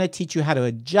 Then we're going to teach you how to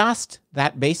adjust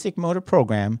that basic motor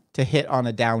program to hit on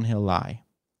a downhill lie,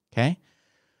 okay?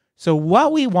 So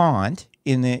what we want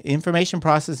in the information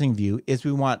processing view is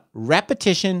we want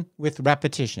repetition with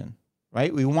repetition,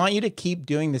 right? We want you to keep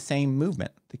doing the same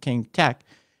movement, the king tech,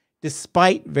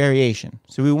 despite variation.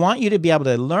 So we want you to be able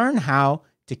to learn how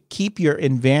to keep your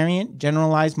invariant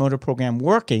generalized motor program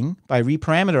working by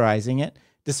reparameterizing it,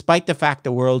 despite the fact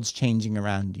the world's changing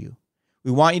around you. We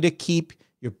want you to keep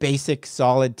your basic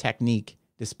solid technique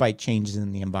despite changes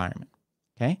in the environment,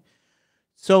 okay?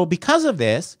 So because of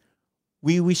this,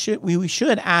 we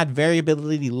should add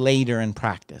variability later in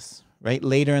practice, right?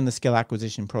 Later in the skill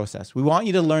acquisition process. We want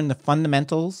you to learn the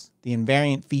fundamentals, the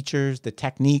invariant features, the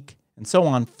technique, and so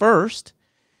on first.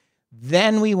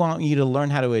 Then we want you to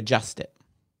learn how to adjust it.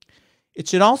 It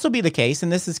should also be the case,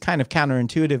 and this is kind of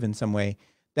counterintuitive in some way,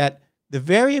 that the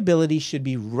variability should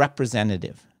be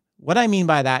representative. What I mean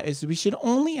by that is we should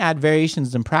only add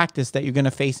variations in practice that you're going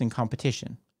to face in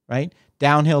competition, right?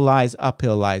 Downhill lies,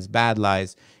 uphill lies, bad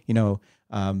lies,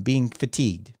 being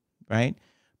fatigued, right?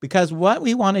 Because what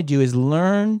we want to do is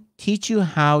teach you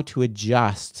how to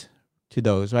adjust to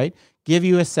those, right? Give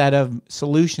you a set of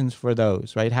solutions for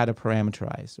those, right? How to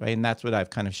parameterize, right? And that's what I've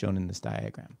kind of shown in this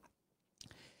diagram.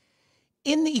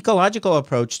 In the ecological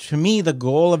approach, to me, the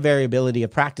goal of variability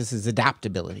of practice is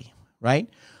adaptability, right?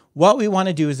 What we want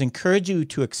to do is encourage you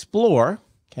to explore,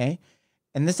 okay?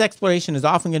 And this exploration is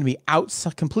often going to be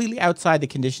completely outside the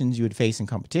conditions you would face in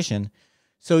competition.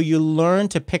 So you learn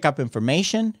to pick up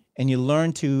information and you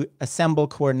learn to assemble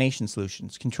coordination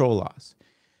solutions, control laws.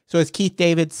 So as Keith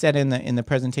David said in the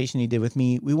presentation he did with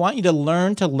me, we want you to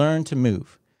learn to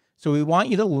move. So we want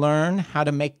you to learn how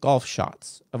to make golf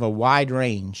shots of a wide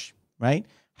range, right?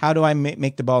 How do I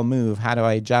make the ball move? How do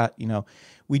I adjust,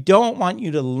 We don't want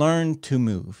you to learn to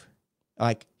move.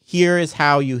 Like, here is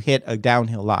how you hit a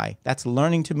downhill lie. That's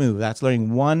learning to move. That's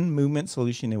learning one movement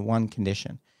solution in one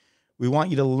condition. We want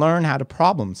you to learn how to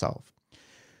problem solve.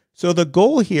 So the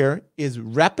goal here is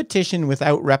repetition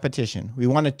without repetition. We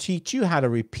want to teach you how to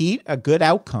repeat a good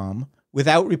outcome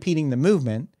without repeating the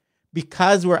movement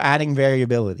because we're adding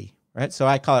variability, right? So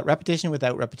I call it repetition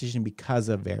without repetition because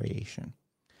of variation.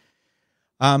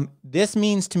 This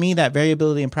means to me that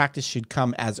variability in practice should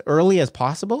come as early as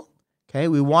possible. Okay,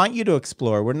 we want you to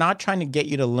explore. We're not trying to get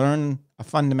you to learn a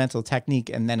fundamental technique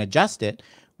and then adjust it.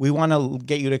 We want to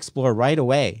get you to explore right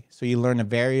away so you learn a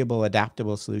variable,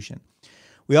 adaptable solution.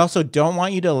 We also don't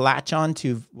want you to latch on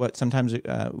to what sometimes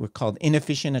we're called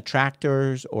inefficient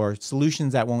attractors or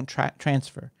solutions that won't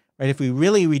transfer. Right? If we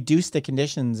really reduce the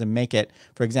conditions and make it,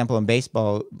 for example, in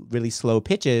baseball, really slow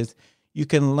pitches, you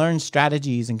can learn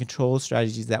strategies and control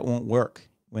strategies that won't work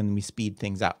when we speed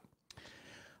things up.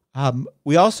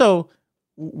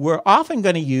 We're often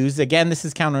going to use, again, this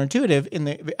is counterintuitive, in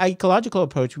the ecological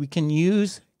approach, we can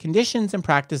use conditions in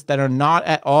practice that are not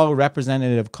at all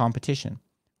representative of competition,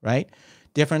 right?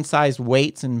 Different size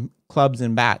weights and clubs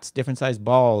and bats, different size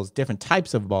balls, different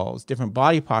types of balls, different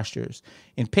body postures.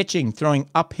 In pitching, throwing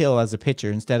uphill as a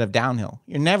pitcher instead of downhill.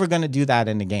 You're never going to do that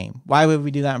in a game. Why would we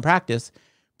do that in practice?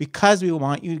 Because we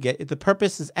want you to get, the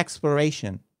purpose is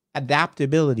exploration,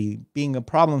 adaptability, being a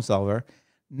problem solver,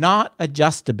 not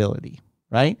adjustability,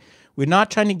 right? We're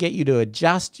not trying to get you to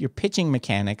adjust your pitching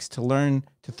mechanics to learn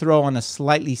to throw on a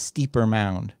slightly steeper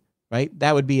mound, right?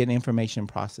 That would be an information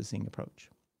processing approach,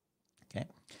 okay?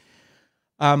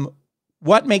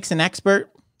 What makes an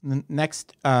expert?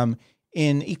 Next,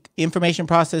 in information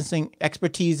processing,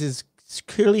 expertise is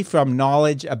clearly from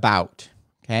knowledge about,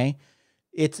 okay?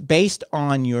 It's based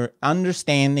on your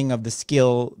understanding of the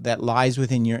skill that lies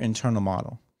within your internal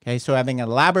model. Okay, so having an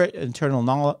elaborate internal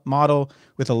model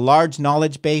with a large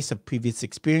knowledge base of previous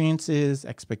experiences,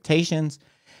 expectations,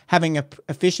 having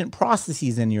efficient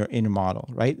processes in your inner model,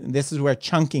 right? And this is where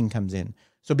chunking comes in.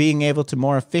 So being able to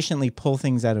more efficiently pull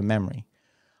things out of memory.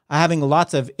 Having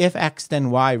lots of if X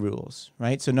then Y rules,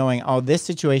 right? So knowing, oh, this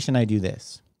situation, I do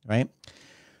this, right?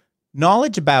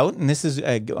 Knowledge about, and this is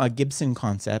a Gibson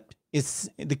concept, is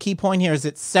the key point here is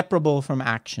it's separable from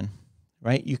action,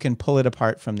 right? You can pull it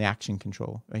apart from the action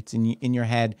control, right? It's in your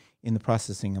head in the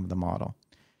processing of the model.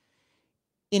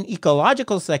 In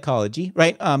ecological psychology,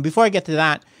 right? Before I get to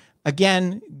that,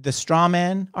 again, the straw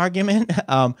man argument.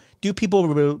 Do people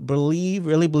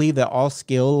really believe that all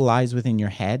skill lies within your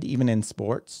head, even in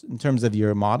sports, in terms of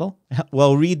your model?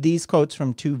 Well, read these quotes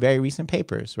from two very recent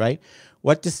papers, right?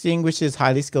 What distinguishes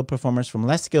highly skilled performers from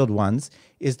less skilled ones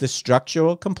is the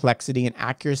structural complexity and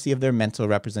accuracy of their mental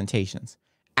representations.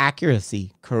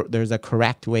 Accuracy, there's a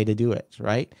correct way to do it,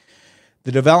 right?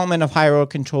 The development of hierarchical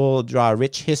control draw a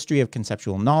rich history of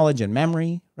conceptual knowledge and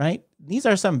memory, right? These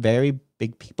are some very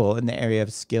big people in the area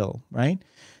of skill, right?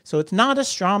 So it's not a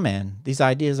straw man. These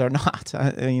ideas are not.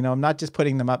 I'm not just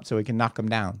putting them up so we can knock them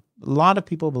down. A lot of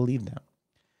people believe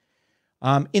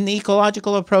them. In the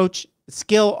ecological approach,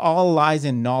 skill all lies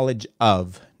in knowledge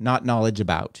of, not knowledge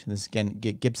about. This is, again,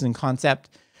 Gibson concept.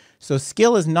 So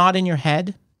skill is not in your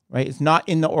head, right? It's not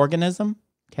in the organism,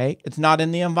 okay? It's not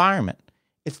in the environment.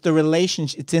 It's the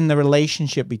relationship. It's in the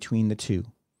relationship between the two,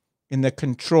 in the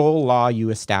control law you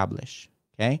establish,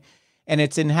 okay? And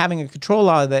it's in having a control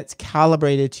law that's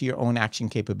calibrated to your own action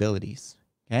capabilities,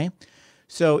 okay?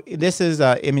 So this is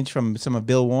an image from some of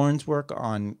Bill Warren's work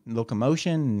on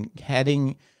locomotion and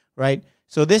heading, right?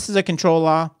 So this is a control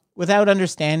law without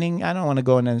understanding. I don't want to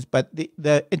go into this, but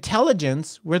the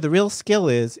intelligence, where the real skill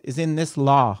is in this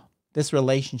law, this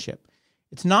relationship.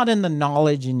 It's not in the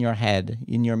knowledge in your head,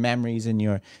 in your memories, in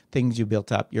your things you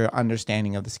built up, your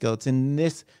understanding of the skill. It's in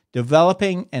this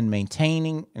developing and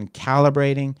maintaining and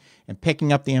calibrating and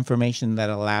picking up the information that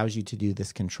allows you to do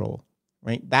this control,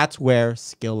 right? That's where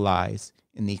skill lies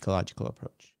in the ecological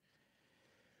approach.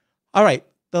 All right.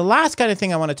 The last kind of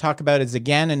thing I want to talk about is,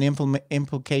 again, an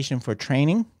implication for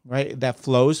training, right? That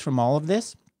flows from all of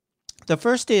this. The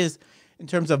first is in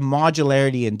terms of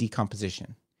modularity and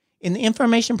decomposition. In the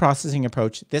information processing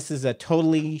approach, this is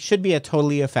should be a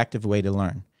totally effective way to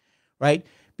learn, right?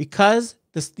 Because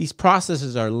these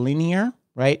processes are linear,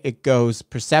 right? It goes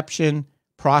perception,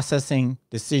 processing,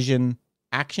 decision,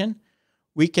 action.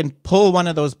 We can pull one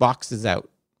of those boxes out,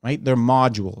 right? They're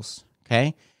modules,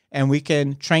 okay? And we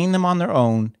can train them on their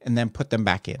own and then put them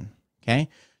back in, okay?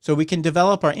 So we can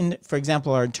develop for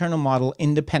example, our internal model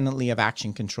independently of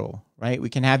action control, right? We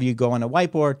can have you go on a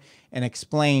whiteboard and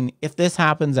explain, if this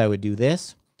happens, I would do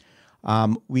this.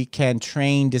 We can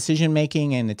train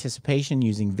decision-making and anticipation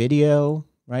using video,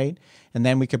 right? And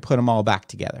then we could put them all back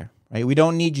together, right? We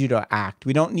don't need you to act.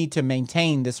 We don't need to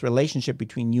maintain this relationship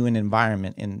between you and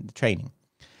environment in the training.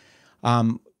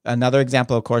 Another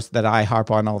example, of course, that I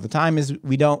harp on all the time is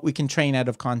we can train out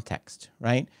of context,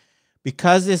 right?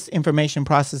 Because this information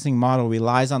processing model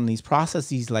relies on these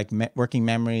processes like working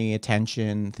memory,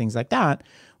 attention, things like that,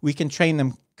 we can train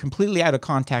them completely out of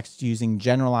context using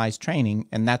generalized training,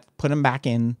 and that put them back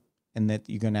in, and that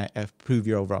you're going to improve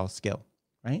your overall skill,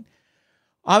 right?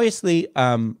 Obviously,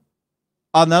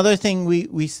 another thing we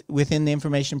within the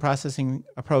information processing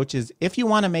approach is if you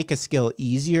want to make a skill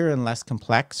easier and less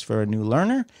complex for a new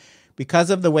learner, because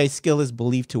of the way skill is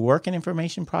believed to work in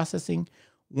information processing,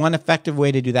 one effective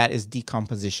way to do that is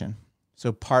decomposition.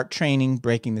 So part training,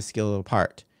 breaking the skill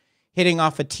apart. Hitting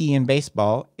off a tee in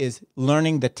baseball is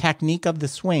learning the technique of the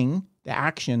swing, the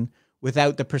action,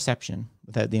 without the perception,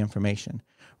 without the information,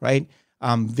 right?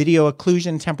 Video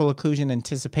occlusion, temporal occlusion,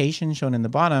 anticipation, shown in the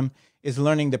bottom, is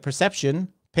learning the perception,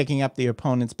 picking up the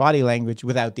opponent's body language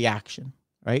without the action,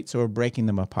 right? So we're breaking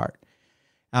them apart.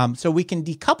 So we can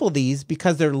decouple these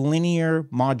because they're linear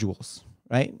modules,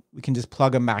 right? We can just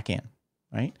plug them back in,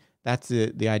 right? That's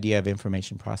the idea of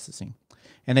information processing.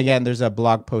 And again, there's a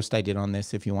blog post I did on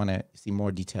this if you want to see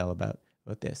more detail about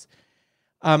this.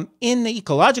 In the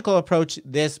ecological approach,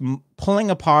 this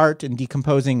pulling apart and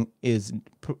decomposing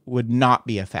would not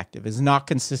be effective, is not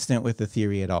consistent with the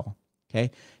theory at all.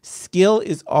 Okay, skill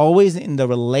is always in the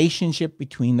relationship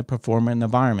between the performer and the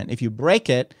environment. If you break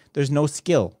it, there's no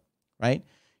skill, right?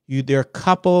 They're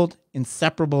coupled,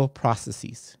 inseparable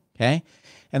processes. Okay,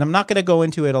 and I'm not going to go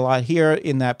into it a lot here.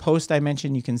 In that post I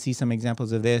mentioned, you can see some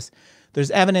examples of this.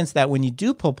 There's evidence that when you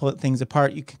do pull things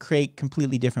apart, you can create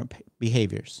completely different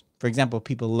behaviors. For example,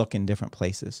 people look in different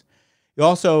places. You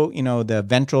also, the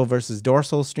ventral versus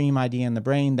dorsal stream idea in the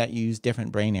brain that use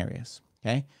different brain areas,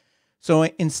 okay? So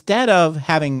instead of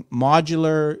having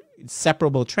modular,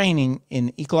 separable training,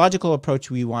 in ecological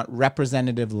approach, we want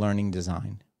representative learning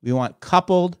design. We want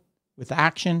coupled with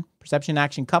action, perception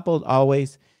action coupled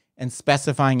always, and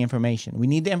specifying information. We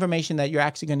need the information that you're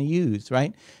actually going to use,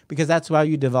 right? Because that's why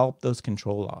you develop those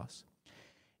control laws.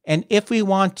 And if we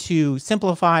want to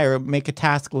simplify or make a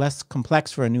task less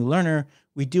complex for a new learner,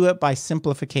 we do it by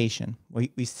simplification.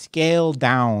 We scale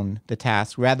down the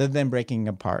task rather than breaking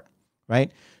it apart,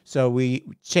 right? So we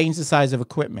change the size of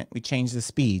equipment, we change the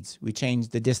speeds, we change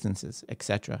the distances,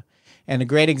 etc. And a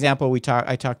great example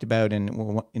I talked about in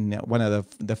one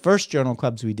of the first journal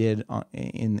clubs we did on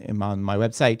my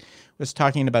website was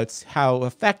talking about how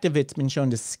effective it's been shown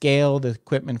to scale the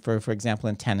equipment for example,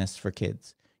 in tennis for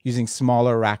kids, using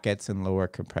smaller rackets and lower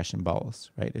compression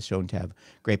balls, right? It's shown to have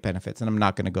great benefits. And I'm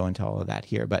not going to go into all of that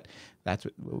here, but that's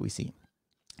what we see.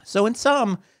 So in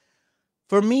sum,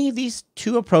 for me, these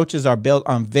two approaches are built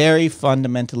on very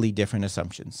fundamentally different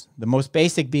assumptions. The most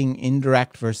basic being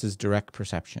indirect versus direct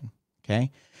perception,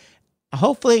 okay?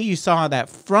 Hopefully you saw that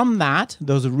from that,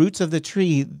 those roots of the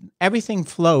tree, everything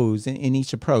flows in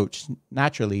each approach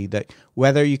naturally, that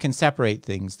whether you can separate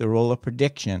things, the role of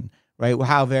prediction, right?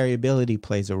 How variability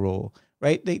plays a role,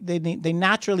 right? They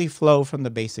naturally flow from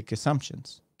the basic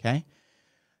assumptions, okay?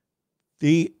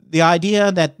 The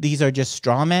idea that these are just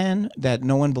straw men, that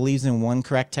no one believes in one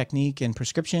correct technique and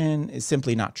prescription is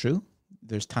simply not true.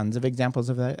 There's tons of examples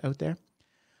of that out there.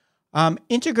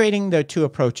 Integrating the two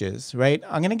approaches, right?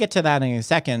 I'm going to get to that in a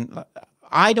second.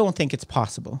 I don't think it's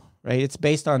possible, right? It's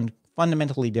based on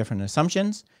fundamentally different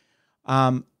assumptions.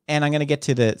 And I'm going to get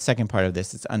to the second part of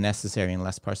this. It's unnecessary and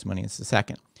less parsimonious in a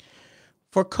second.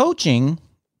 For coaching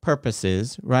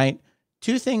purposes, right?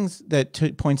 Two things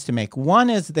points to make. One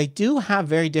is they do have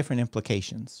very different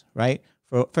implications, right?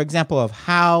 For example, of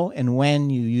how and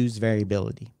when you use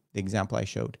variability, the example I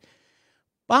showed.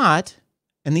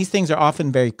 And these things are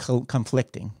often very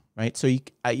conflicting, right? So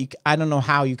I don't know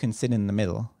how you can sit in the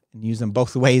middle and use them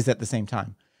both ways at the same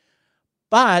time.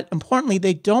 But importantly,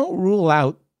 they don't rule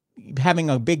out having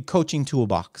a big coaching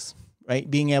toolbox, right?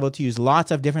 Being able to use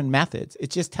lots of different methods.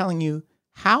 It's just telling you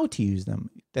how to use them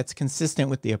that's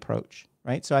consistent with the approach,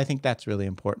 right? So I think that's really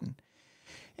important.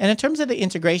 And in terms of the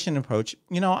integration approach,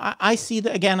 I see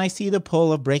the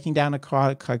pull of breaking down a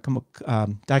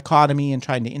dichotomy and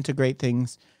trying to integrate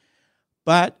things.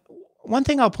 But one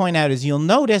thing I'll point out is you'll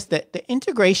notice that the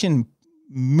integration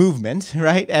movement,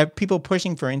 right, people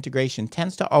pushing for integration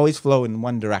tends to always flow in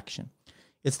one direction.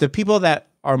 It's the people that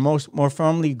are more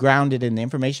firmly grounded in the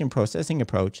information processing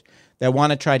approach that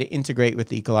want to try to integrate with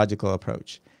the ecological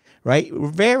approach, right?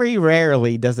 Very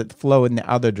rarely does it flow in the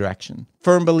other direction.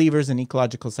 Firm believers in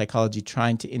ecological psychology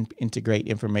trying to integrate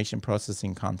information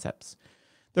processing concepts.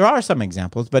 There are some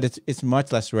examples, but it's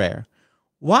much less rare.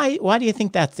 Why do you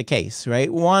think that's the case,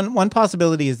 right? One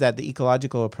possibility is that the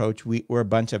ecological approach, we're a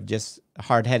bunch of just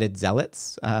hard-headed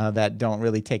zealots that don't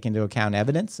really take into account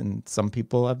evidence, and some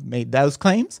people have made those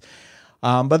claims.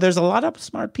 But there's a lot of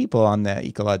smart people on the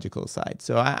ecological side,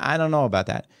 so I don't know about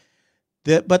that.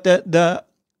 The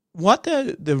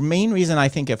main reason I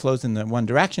think it flows in the one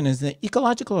direction is the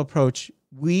ecological approach.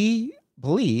 We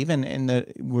believe, and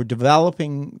we're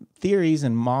developing theories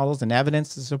and models and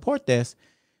evidence to support this,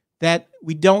 that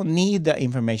we don't need the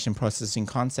information processing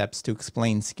concepts to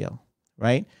explain skill,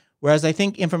 right? Whereas I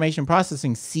think information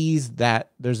processing sees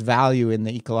that there's value in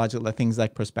the ecological things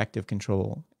like perspective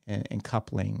control and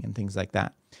coupling and things like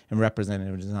that, and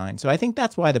representative design. So I think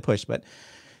that's why the push. But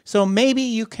so maybe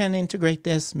you can integrate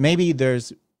this. Maybe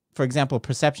there's, for example,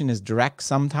 perception is direct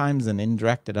sometimes and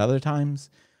indirect at other times.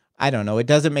 I don't know. It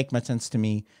doesn't make much sense to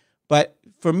me. But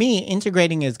for me,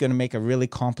 integrating is going to make a really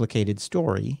complicated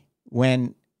story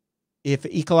when, if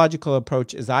ecological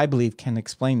approach, as I believe, can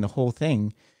explain the whole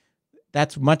thing,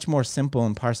 that's much more simple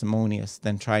and parsimonious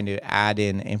than trying to add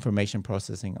in information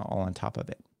processing all on top of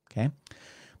it, okay?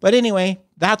 But anyway,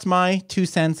 that's my 2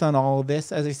 cents on all of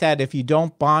this. As I said, if you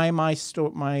don't buy my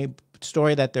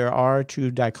story that there are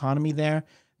true dichotomy there,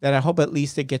 then I hope at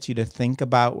least it gets you to think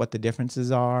about what the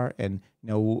differences are and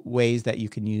ways that you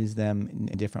can use them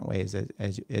in different ways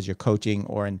as you're coaching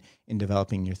or in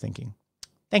developing your thinking.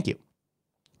 Thank you.